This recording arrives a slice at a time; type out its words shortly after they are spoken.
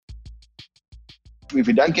if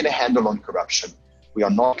we don't get a handle on corruption, we are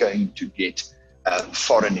not going to get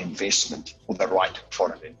foreign investment or the right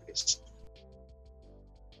foreign investment.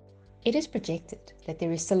 It is projected that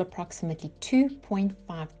there is still approximately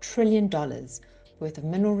 $2.5 trillion worth of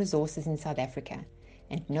mineral resources in South Africa,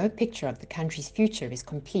 and no picture of the country's future is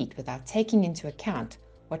complete without taking into account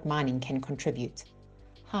what mining can contribute.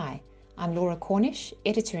 Hi, I'm Laura Cornish,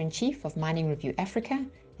 Editor-in-Chief of Mining Review Africa,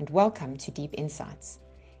 and welcome to Deep Insights.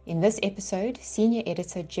 In this episode, Senior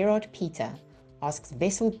Editor Gerard Peter asks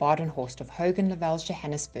Wessel Badenhorst of Hogan Lovells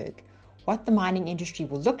Johannesburg what the mining industry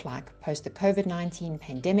will look like post the COVID-19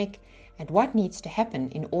 pandemic and what needs to happen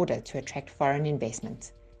in order to attract foreign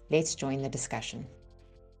investment. Let's join the discussion.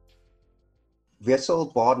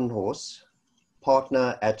 Wessel Badenhorst,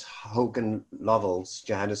 partner at Hogan Lovells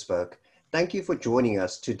Johannesburg, thank you for joining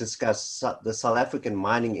us to discuss the South African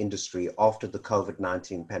mining industry after the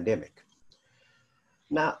COVID-19 pandemic.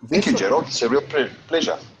 Now, thank you, Gerald. It's a real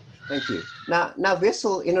pleasure. Thank you. Now,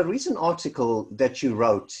 Wessel, in a recent article that you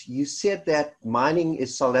wrote, you said that mining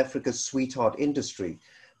is South Africa's sweetheart industry.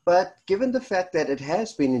 But given the fact that it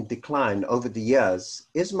has been in decline over the years,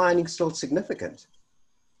 is mining still significant?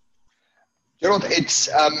 Gerald, it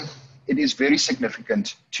is very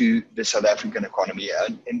significant to the South African economy.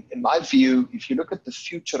 In my view, if you look at the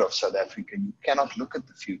future of South Africa, you cannot look at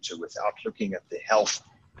the future without looking at the health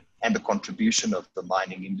and the contribution of the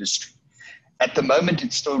mining industry. At the moment,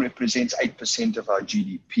 it still represents 8% of our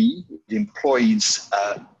GDP. It employs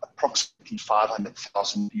approximately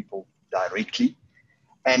 500,000 people directly.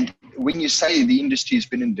 And when you say the industry has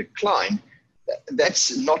been in decline,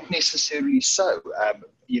 that's not necessarily so.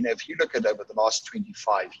 If you look at over the last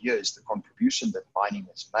 25 years, the contribution that mining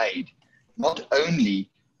has made, not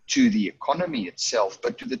only to the economy itself,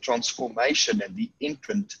 but to the transformation and the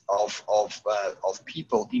entrance of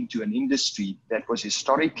people into an industry that was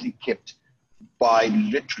historically kept by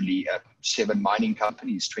literally 7 mining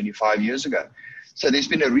companies 25 years ago. So there's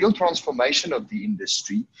been a real transformation of the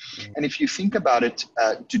industry. And if you think about it,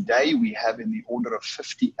 today we have in the order of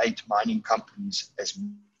 58 mining companies as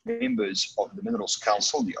members of the Minerals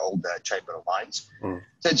Council, the old Chamber of Mines.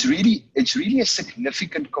 So it's really a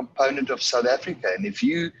significant component of South Africa. And if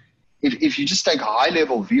you just take a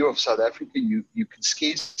high-level view of South Africa, you can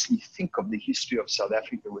scarcely think of the history of South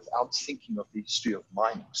Africa without thinking of the history of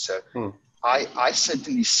mining. So I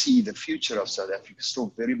certainly see the future of South Africa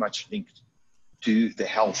still very much linked to the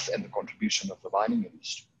health and the contribution of the mining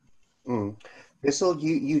industry. Wessel,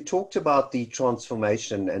 you talked about the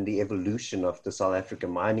transformation and the evolution of the South African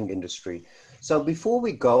mining industry. So before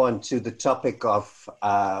we go on to the topic of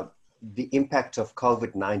the impact of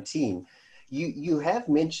COVID-19, you have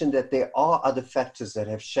mentioned that there are other factors that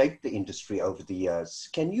have shaped the industry over the years.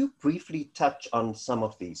 Can you briefly touch on some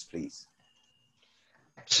of these, please?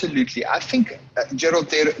 Absolutely. I think, Gerald,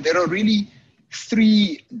 there are really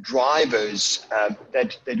 3 drivers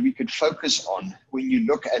that we could focus on when you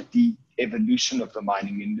look at the evolution of the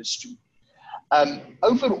mining industry.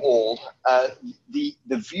 Overall, the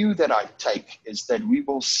view that I take is that we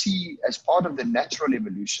will see, as part of the natural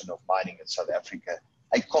evolution of mining in South Africa,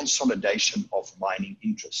 a consolidation of mining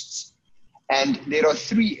interests. And there are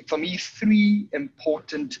 3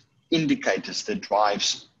 important indicators that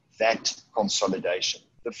drives that consolidation.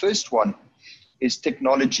 The first one is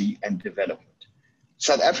technology and development.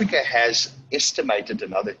 South Africa has estimated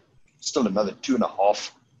still another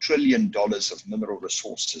 $2.5 trillion of mineral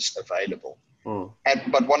resources available.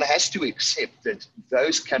 But one has to accept that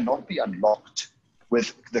those cannot be unlocked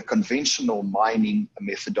with the conventional mining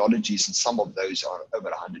methodologies, and some of those are over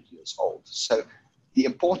 100 years old. So the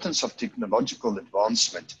importance of technological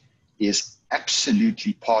advancement is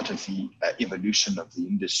absolutely part of the evolution of the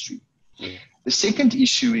industry. The second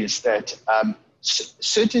issue is that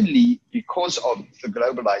certainly because of the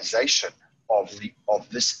globalization of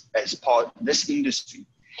this industry,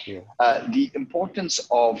 the importance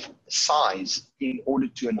of size in order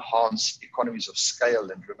to enhance economies of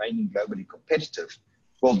scale and remaining globally competitive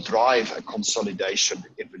will drive a consolidation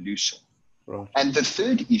evolution. Right. And the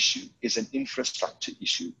third issue is an infrastructure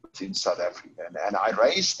issue within South Africa. And I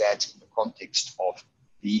raise that in the context of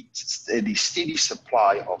the steady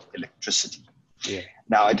supply of electricity.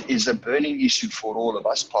 Now, it is a burning issue for all of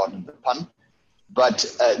us, pardon the pun, but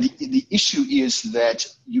the issue is that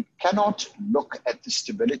you cannot look at the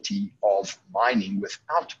stability of mining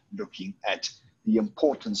without looking at the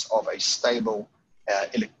importance of a stable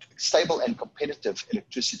and competitive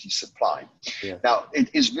electricity supply. Now, it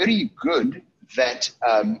is very good that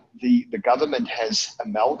the government has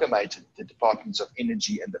amalgamated the Departments of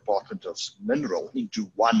Energy and Department of Mineral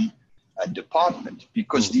into one department,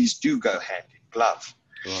 because these do go hand in glove.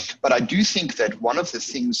 Right. But I do think that one of the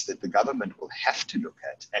things that the government will have to look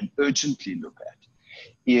at and urgently look at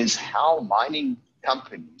is how mining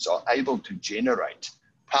companies are able to generate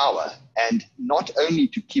power, and not only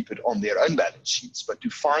to keep it on their own balance sheets, but to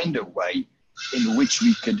find a way in which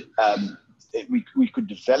we could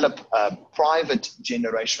develop private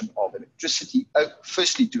generation of electricity,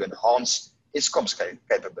 firstly to enhance Eskom's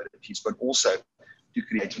capabilities, but also to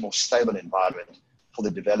create a more stable environment for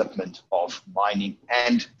the development of mining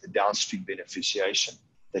and the downstream beneficiation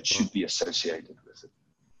that should be associated with it.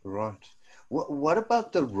 Right. What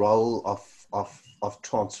about the role of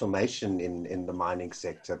transformation in the mining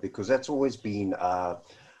sector? Because that's always been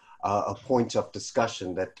a point of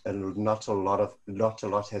discussion, that not a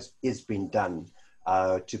lot is being done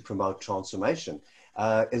to promote transformation.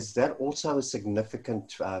 Is that also a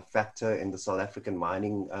significant factor in the South African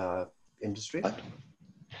mining industry?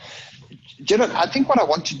 Gerald, I think what I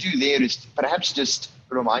want to do there is perhaps just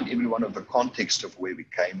remind everyone of the context of where we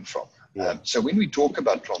came from. Yeah. So when we talk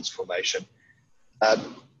about transformation,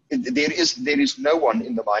 there is no one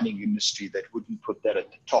in the mining industry that wouldn't put that at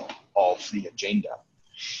the top of the agenda.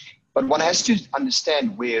 But one has to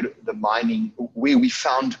understand where we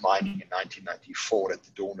found mining in 1994 at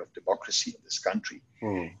the dawn of democracy in this country.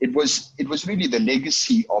 It was really the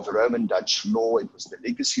legacy of Roman Dutch law. It was the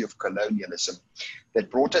legacy of colonialism that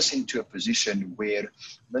brought us into a position where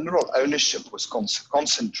mineral ownership was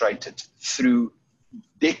concentrated through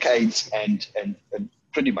decades and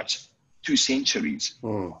pretty much 2 centuries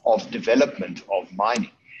of development of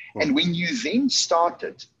mining. And when you then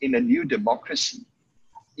started in a new democracy,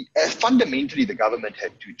 fundamentally the government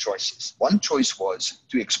had 2 choices. One choice was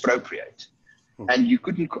to expropriate, and you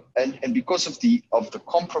couldn't, and because of the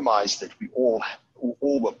compromise that we all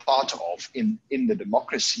were part of in the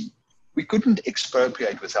democracy, we couldn't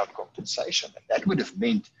expropriate without compensation, and that would have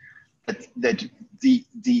meant that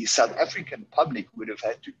the South African public would have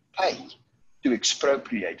had to pay to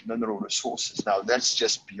expropriate mineral resources. Now that's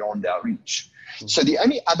just beyond our reach. So the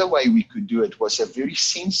only other way we could do it was a very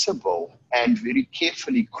sensible and very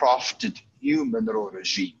carefully crafted new mineral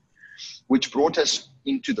regime, which brought us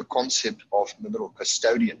into the concept of mineral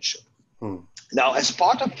custodianship. Now, as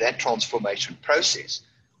part of that transformation process,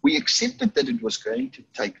 we accepted that it was going to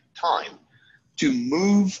take time to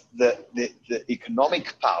move the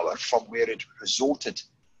economic power from where it resorted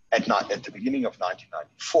at the beginning of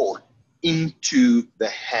 1994 into the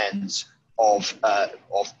hands of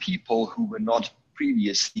people who were not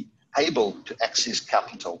previously able to access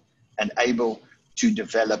capital and able to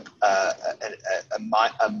develop a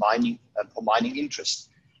mining interest.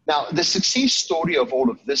 Now, the success story of all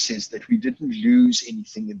of this is that we didn't lose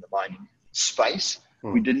anything in the mining space.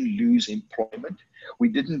 We didn't lose employment. We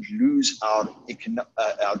didn't lose our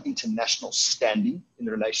international standing in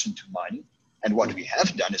relation to mining. And what we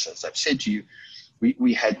have done is, as I've said to you,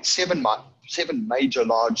 we had seven major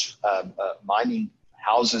large mining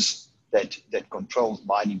houses that controlled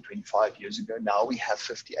mining 25 years ago. Now we have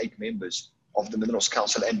 58 members of the Minerals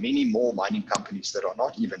Council and many more mining companies that are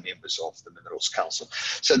not even members of the Minerals Council.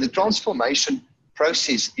 So the transformation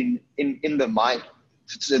process in the mine.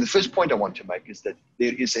 So the first point I want to make is that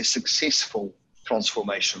there is a successful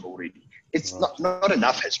transformation already. It's not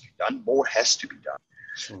enough has been done, more has to be done.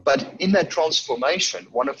 But in that transformation,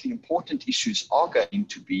 one of the important issues are going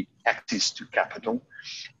to be access to capital,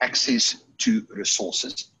 access to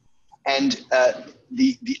resources. And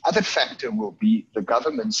the other factor will be the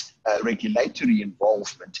government's regulatory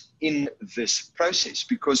involvement in this process,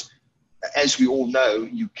 because as we all know,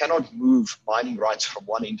 you cannot move mining rights from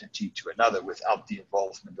one entity to another without the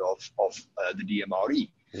involvement of the DMRE.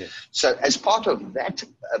 Yeah. So as part of that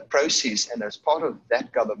process and as part of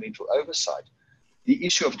that governmental oversight, the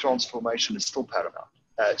issue of transformation is still paramount.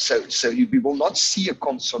 So we will not see a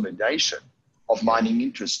consolidation of mining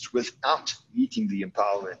interests without meeting the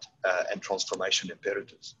empowerment and transformation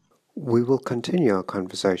imperatives. We will continue our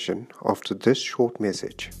conversation after this short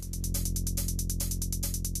message.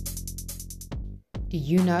 Do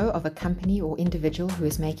you know of a company or individual who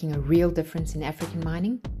is making a real difference in African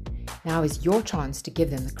mining? Now is your chance to give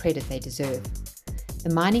them the credit they deserve. The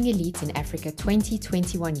Mining Elites in Africa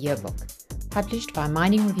 2021 Yearbook, published by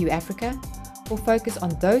Mining Review Africa, will focus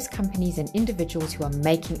on those companies and individuals who are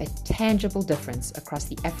making a tangible difference across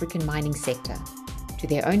the African mining sector, to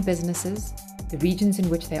their own businesses, the regions in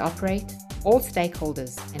which they operate, all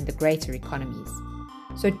stakeholders, and the greater economies.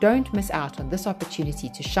 So don't miss out on this opportunity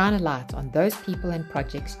to shine a light on those people and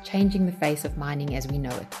projects changing the face of mining as we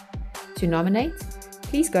know it. To nominate,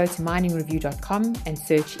 please go to miningreview.com and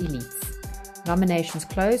search Elites. Nominations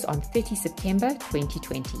close on 30 September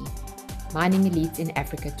 2020. Mining Elites in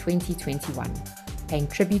Africa 2021. paying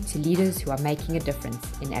tribute to leaders who are making a difference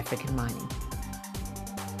in African mining.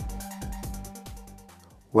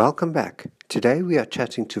 Welcome back. Today we are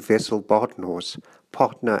chatting to Wessel Badenhorst,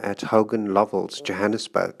 partner at Hogan Lovells,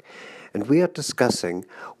 Johannesburg, and we are discussing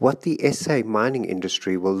what the SA mining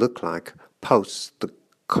industry will look like post the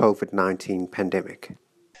COVID-19 pandemic.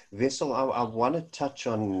 Wessel, I want to touch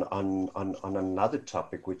on another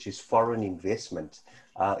topic, which is foreign investment.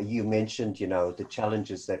 You mentioned, the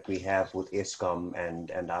challenges that we have with Eskom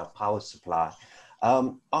and our power supply.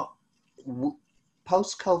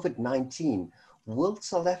 Post-COVID-19, will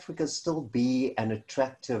South Africa still be an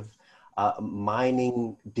attractive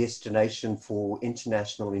mining destination for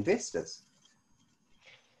international investors?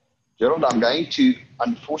 Gerald, I'm going to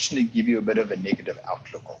unfortunately give you a bit of a negative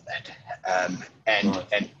outlook on that,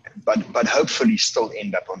 but hopefully still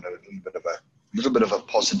end up on a little bit of a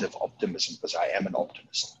positive optimism, because I am an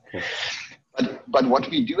optimist. But what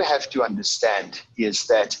we do have to understand is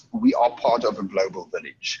that we are part of a global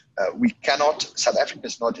village. South Africa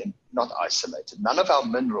is not isolated. None of our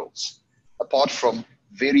minerals, apart from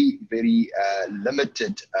very, very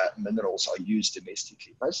limited minerals, are used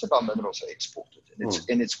domestically. Most of our minerals are exported.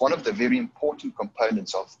 And it's one of the very important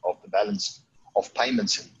components of the balance of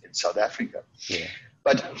payments in South Africa. Yeah.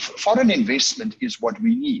 But foreign investment is what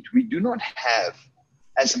we need. We do not have,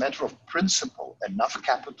 as a matter of principle, enough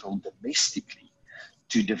capital domestically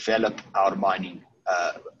to develop our mining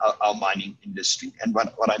industry. And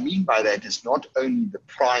what I mean by that is not only the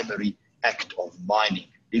primary act of mining,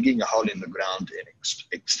 digging a hole in the ground and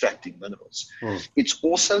extracting minerals. It's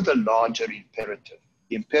also the larger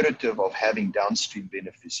imperative of having downstream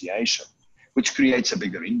beneficiation, which creates a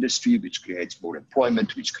bigger industry, which creates more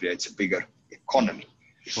employment, which creates a bigger economy.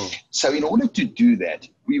 So in order to do that,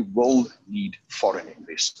 we will need foreign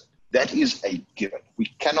investment. That is a given. We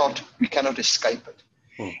cannot escape it.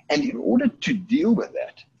 And in order to deal with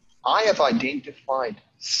that, I have identified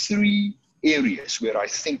 3 areas where I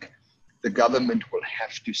think the government will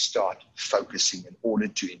have to start focusing in order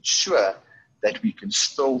to ensure that we can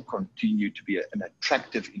still continue to be an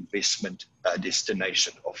attractive investment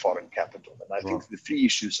destination of foreign capital. And I think the 3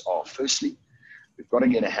 issues are: firstly, we've got to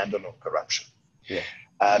get a handle on corruption. Yeah.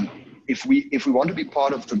 If we want to be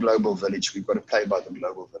part of the global village, we've got to play by the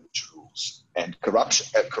global village rules. And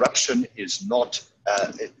corruption is not.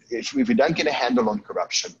 If we don't get a handle on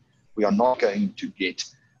corruption, we are not going to get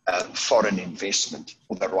foreign investment,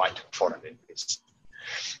 or the right foreign investment.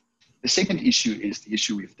 The second issue is the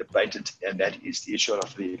issue we've debated, and that is the issue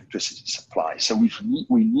of the electricity supply. So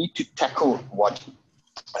we need to tackle what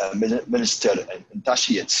Minister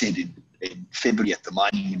Ntashi had said in February at the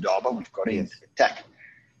Mining Indaba. We've got to attack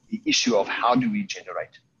the issue of how do we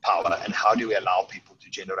generate power, and how do we allow people to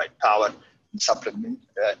generate power in supplement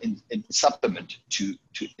to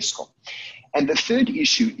Eskom. And the third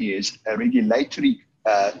issue is a regulatory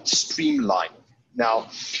streamline. Now,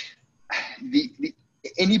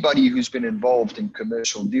 anybody who's been involved in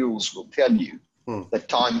commercial deals will tell you that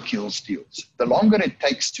time kills deals. The longer it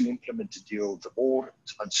takes to implement a deal, the more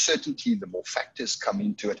uncertainty, the more factors come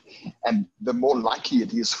into it, and the more likely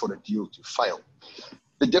it is for a deal to fail.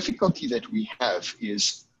 The difficulty that we have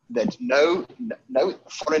is that no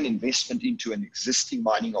foreign investment into an existing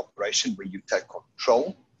mining operation where you take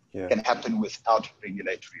control can happen without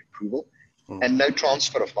regulatory approval. And no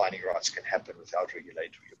transfer of mining rights can happen without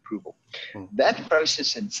regulatory approval. That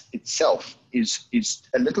process in itself is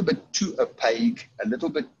a little bit too opaque, a little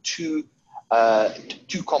bit too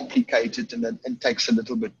complicated, and takes a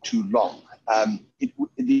little bit too long.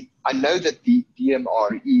 I know that the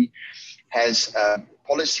DMRE has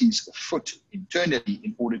policies afoot internally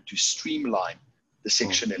in order to streamline the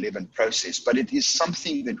Section 11 process, but it is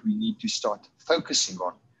something that we need to start focusing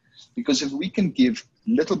on, because if we can give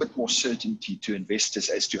a little bit more certainty to investors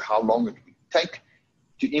as to how long it would take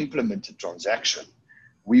to implement a transaction,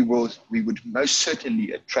 we would most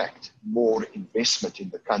certainly attract more investment in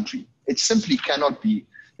the country. It simply cannot be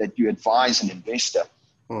that you advise an investor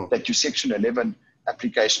that your Section 11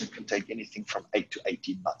 application can take anything from 8 to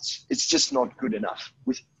 18 months. It's just not good enough.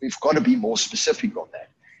 We've got to be more specific on that.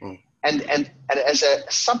 And as a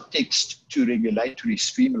subtext to regulatory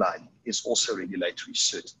streamlining is also regulatory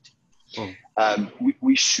certainty.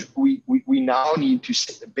 We now need to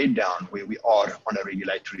set the bed down where we are on a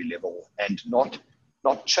regulatory level, and not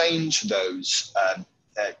change those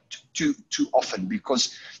too often,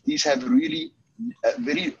 because these have really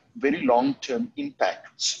very, very long-term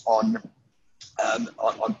impacts on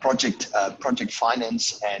project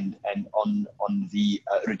finance and on the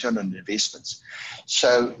return on investments.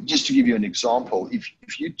 So just to give you an example,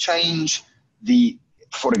 if you change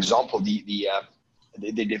for example, the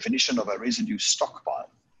the definition of a residue stockpile,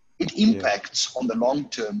 it impacts on the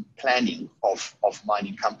long-term planning of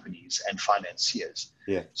mining companies and financiers.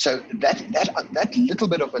 Yeah. So that little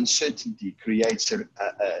bit of uncertainty creates that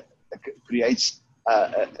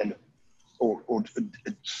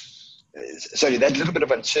little bit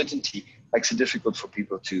of uncertainty makes it difficult for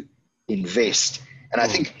people to invest. And I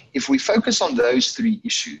think if we focus on those three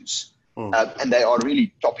issues, and they are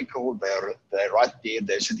really topical, they're right there.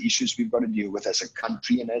 Those are the issues we've got to deal with as a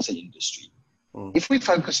country and as an industry. If we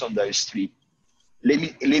focus on those three, let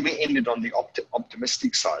me end it on the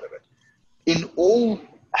optimistic side of it. In all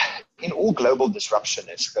global disruption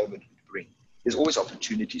as COVID would bring, there's always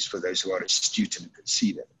opportunities for those who are astute and can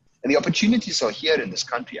see them. And the opportunities are here in this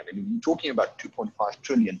country. I mean, we're talking about $2.5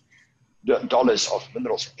 trillion of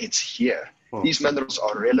minerals. It's here. These minerals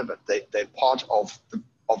are relevant. They're part of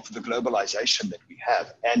the globalization that we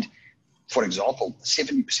have. And for example,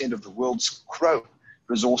 70% of the world's chrome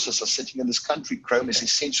resources are sitting in this country. Chrome is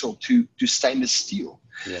essential to stainless steel.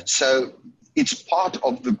 Yeah. So it's part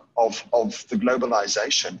of the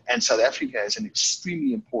globalization, and South Africa has an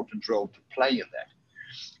extremely important role to play in that.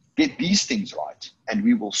 Get these things right, and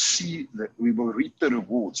we will see that we will reap the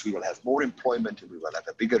rewards. We will have more employment, and we will have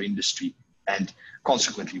a bigger industry, and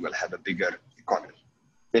consequently we'll have a bigger economy,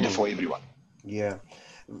 better for everyone. Yeah.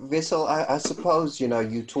 Wessel, I suppose,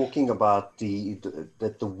 you're talking about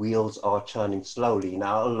that the wheels are turning slowly.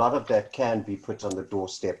 Now, a lot of that can be put on the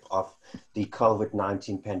doorstep of the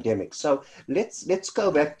COVID-19 pandemic. So let's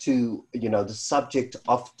go back to, the subject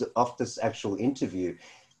of this actual interview.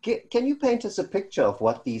 Can you paint us a picture of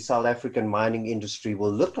what the South African mining industry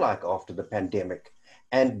will look like after the pandemic?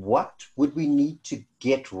 And what would we need to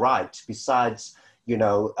get right besides,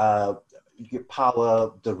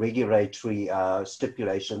 power, the regulatory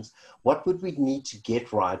stipulations? What would we need to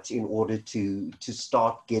get right in order to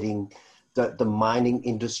start getting the mining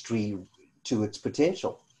industry to its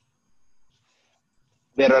potential?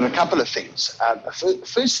 There are a couple of things.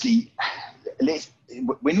 Firstly,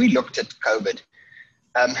 when we looked at COVID,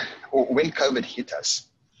 or when COVID hit us,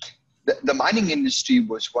 the mining industry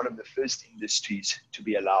was one of the first industries to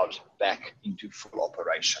be allowed back into full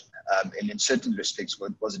operation. And in certain respects,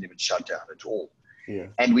 it wasn't even shut down at all. Yeah.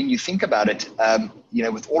 And when you think about it,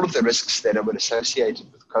 with all of the risks that are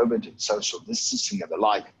associated with COVID and social distancing and the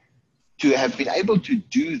like, to have been able to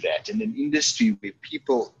do that in an industry where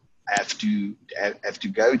people have to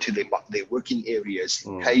go to their working areas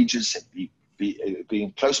in cages and be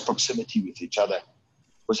in close proximity with each other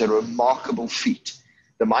was a remarkable feat.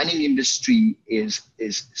 The mining industry is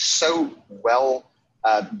so well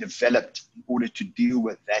developed in order to deal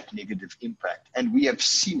with that negative impact. And we have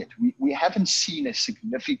seen it. We haven't seen a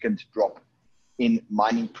significant drop in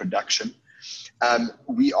mining production.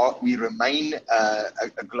 We remain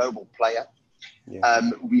a global player.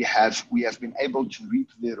 Yeah. We have been able to reap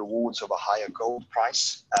the rewards of a higher gold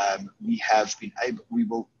price. We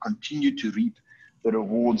will continue to reap the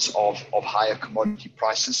rewards of higher commodity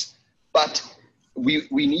prices. But we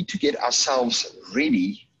need to get ourselves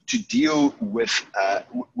ready to deal with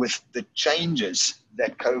the changes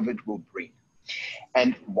that COVID will bring.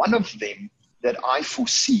 And one of them that I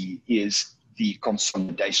foresee is the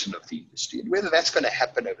consolidation of the industry. And whether that's going to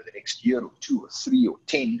happen over the next year or 2 or 3 or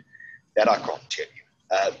 10, that I can't tell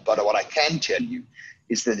you. But what I can tell you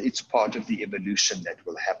is that it's part of the evolution that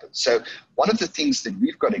will happen. So one of the things that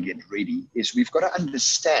we've got to get ready is we've got to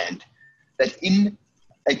understand that in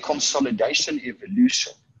a consolidation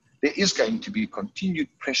evolution, there is going to be continued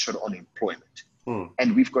pressure on employment.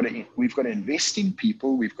 And we've got to invest in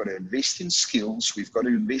people, we've got to invest in skills, we've got to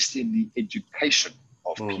invest in the education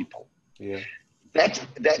of people. Yeah. That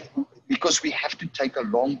because we have to take a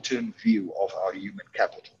long-term view of our human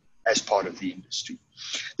capital as part of the industry.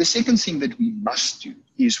 The second thing that we must do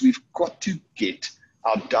is we've got to get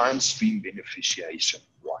our downstream beneficiation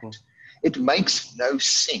right. It makes no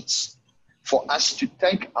sense for us to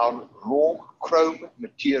take our raw chrome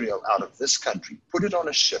material out of this country, put it on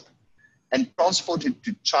a ship, and transport it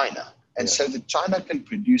to China, and so that China can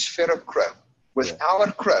produce ferrochrome with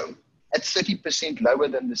our chrome at 30% lower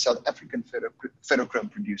than the South African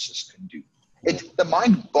ferrochrome producers can do. The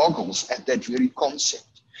mind boggles at that very concept.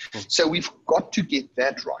 So we've got to get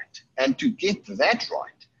that right. And to get that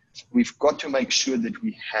right, we've got to make sure that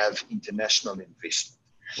we have international investment.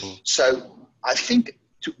 So I think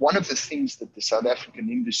one of the things that the South African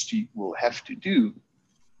industry will have to do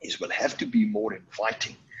is we'll have to be more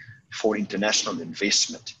inviting for international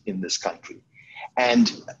investment in this country.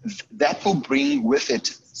 And that will bring with it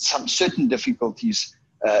some certain difficulties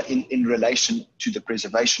in relation to the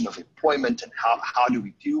preservation of employment and how do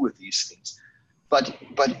we deal with these things. But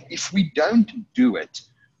if we don't do it,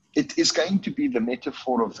 it is going to be the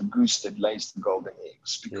metaphor of the goose that lays the golden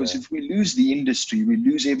eggs. Because if we lose the industry, we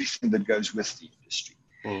lose everything that goes with the industry.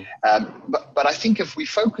 But I think if we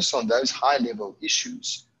focus on those high-level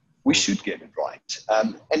issues, we should get it right.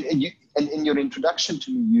 And in your introduction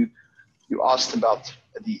to me, you asked about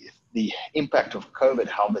the impact of COVID,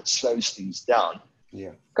 how that slows things down.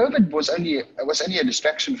 Yeah. COVID was only a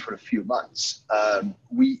distraction for a few months.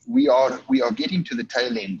 We are getting to the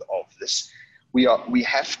tail end of this. We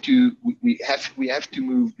have to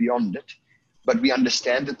move beyond it, but we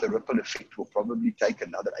understand that the ripple effect will probably take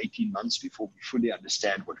another 18 months before we fully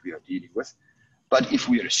understand what we are dealing with. But if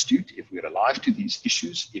we are astute, if we are alive to these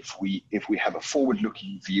issues, if we have a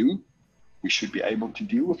forward-looking view, we should be able to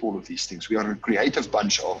deal with all of these things. We are a creative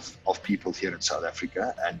bunch of people here in South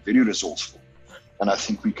Africa and very resourceful. And I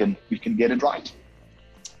think we can get it right.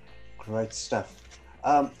 Great stuff.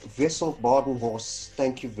 Wessel Badenhorst,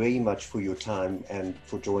 thank you very much for your time and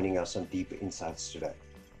for joining us on Deep Insights today.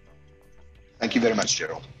 Thank you very much,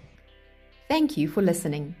 Gerald. Thank you for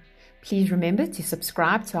listening. Please remember to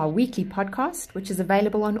subscribe to our weekly podcast, which is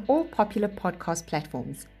available on all popular podcast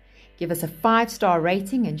platforms. Give us a 5-star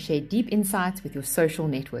rating and share deep insights with your social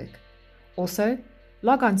network. Also,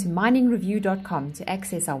 log on to miningreview.com to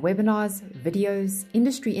access our webinars, videos,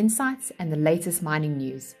 industry insights, and the latest mining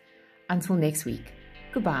news. Until next week,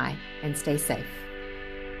 goodbye and stay safe.